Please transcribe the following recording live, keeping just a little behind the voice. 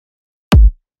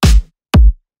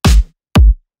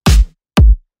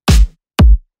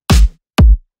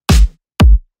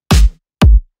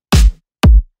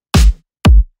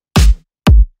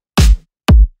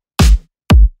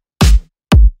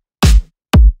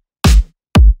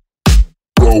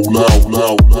roll out,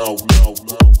 now. Roll out,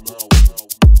 now.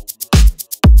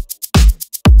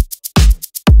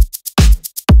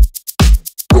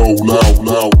 Roll out,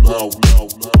 now.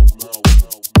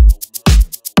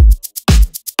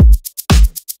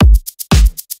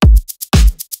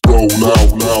 Roll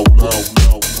out, now.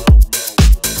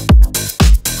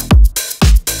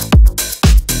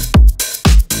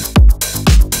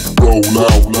 Roll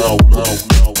out, now.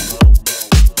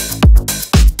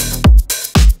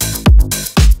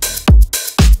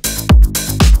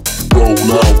 Roll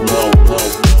out, now.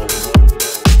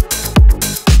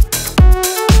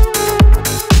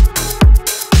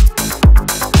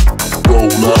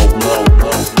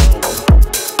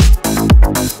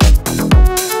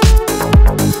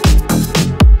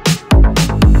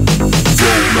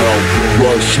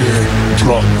 Rush in,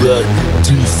 drop back,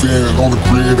 defend on the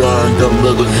gridiron, got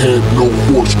leather head, no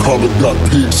horse collar, got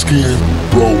pig skin.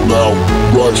 Roll out,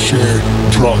 rush in,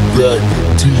 drop back,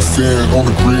 defend on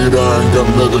the gridiron, got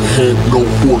leather head, no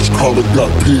horse collar, got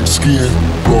pig skin.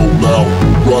 Roll out,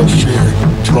 rush in,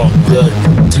 drop back,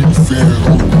 defend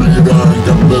on the gridiron,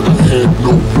 got leather head,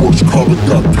 no horse collar,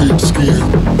 got pig skin.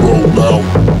 Roll out,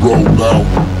 roll out,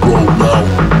 roll out,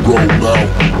 roll out,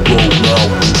 roll out,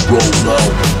 roll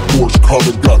out. Horse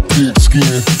collar got pig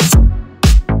skin.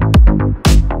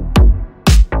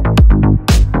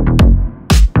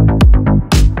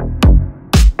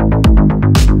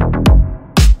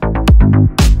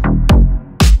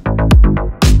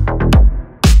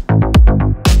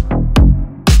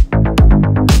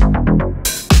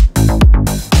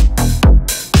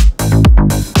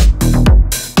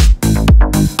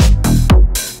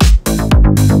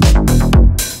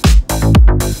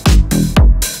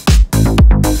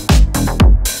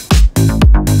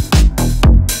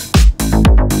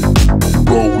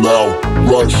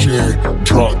 Rush in,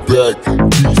 drop back,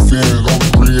 defend on the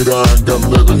gridiron, got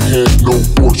leather head, no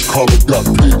horse collar, got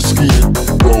pig skin.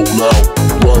 Roll out,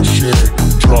 rush in,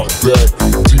 drop back,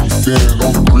 defend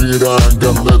on the gridiron,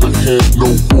 got leather head, no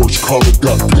horse collar,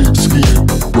 got pig skin.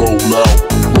 Roll out,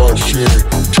 rush in,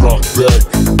 drop back,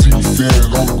 defend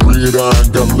on the gridiron,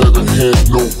 got leather head,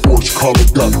 no horse collar,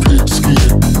 got pig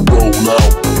skin. Roll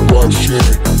out, rush in,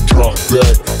 drop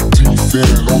back,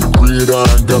 defend on the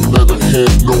gridiron, got leather head,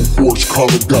 no horse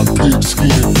collar, got pig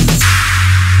skin.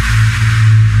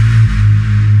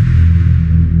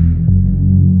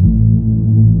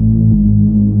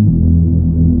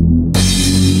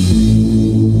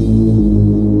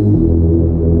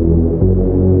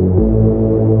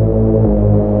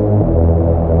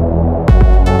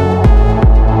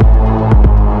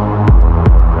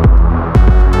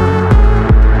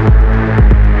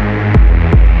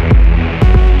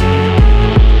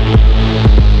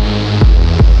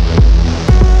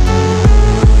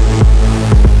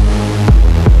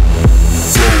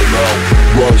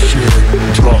 Rush in,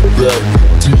 drop back,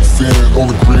 defend on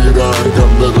the gridiron,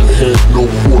 got leather head, no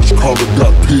horse collar,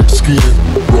 got pig skin.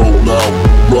 Roll out,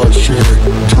 rush in,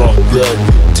 drop back,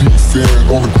 defend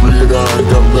on the gridiron,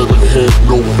 got leather head,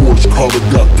 no horse collar,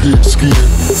 got pig skin.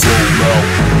 Roll out,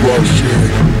 rush in,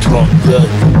 drop back,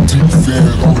 defend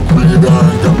on the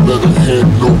gridiron, got leather head,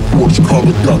 no horse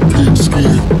collar, got pig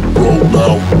skin. Roll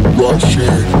out, rush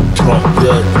in, drop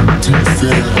back,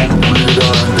 defend on the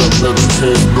gridiron, got leather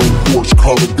head, no horse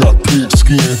collar, got pig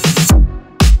skin.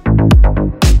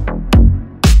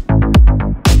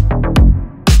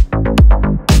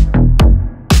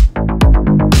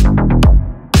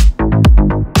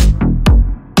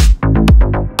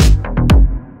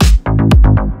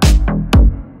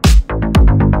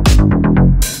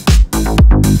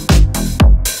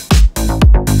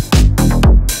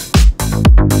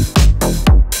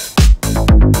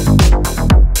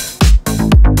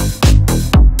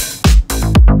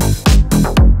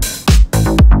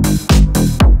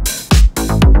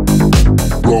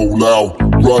 Roll out,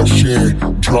 rush in,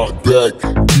 drop back,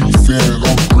 defend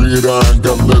on the gridiron,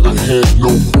 got leather head, no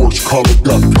horse collar,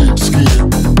 got pig skin.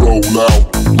 Roll out,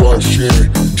 rush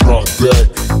in, drop back,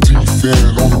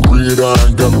 defend on the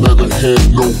gridiron, got leather head,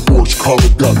 no horse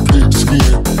collar, got pig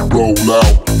skin. Roll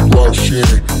out, rush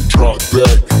in, drop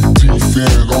back,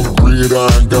 defend on the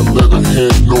gridiron, got leather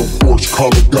head, no horse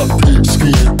collar, got pig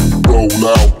skin. Roll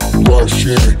out, rush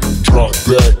in, drop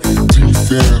back,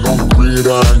 defend on the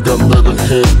gridiron, got leather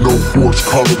head, no horse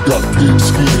collar, got pig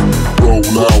skin. Roll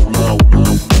out, now.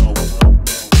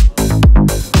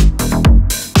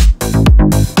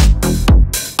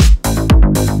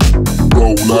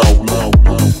 Roll out, now.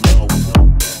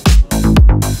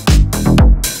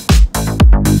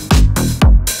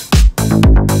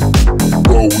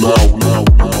 Roll out, now.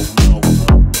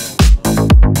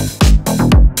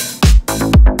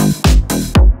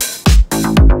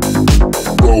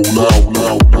 roll out,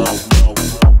 now, now.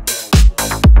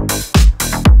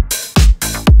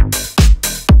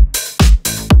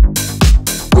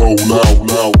 Roll out,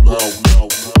 now, now, now,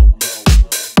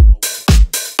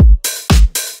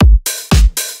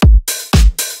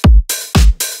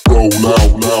 roll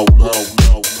out, now, now, now,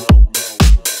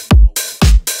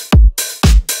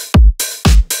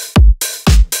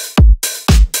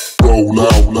 roll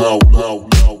out, now, now,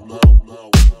 now,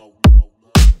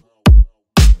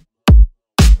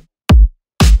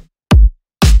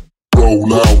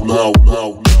 roll out, now, now.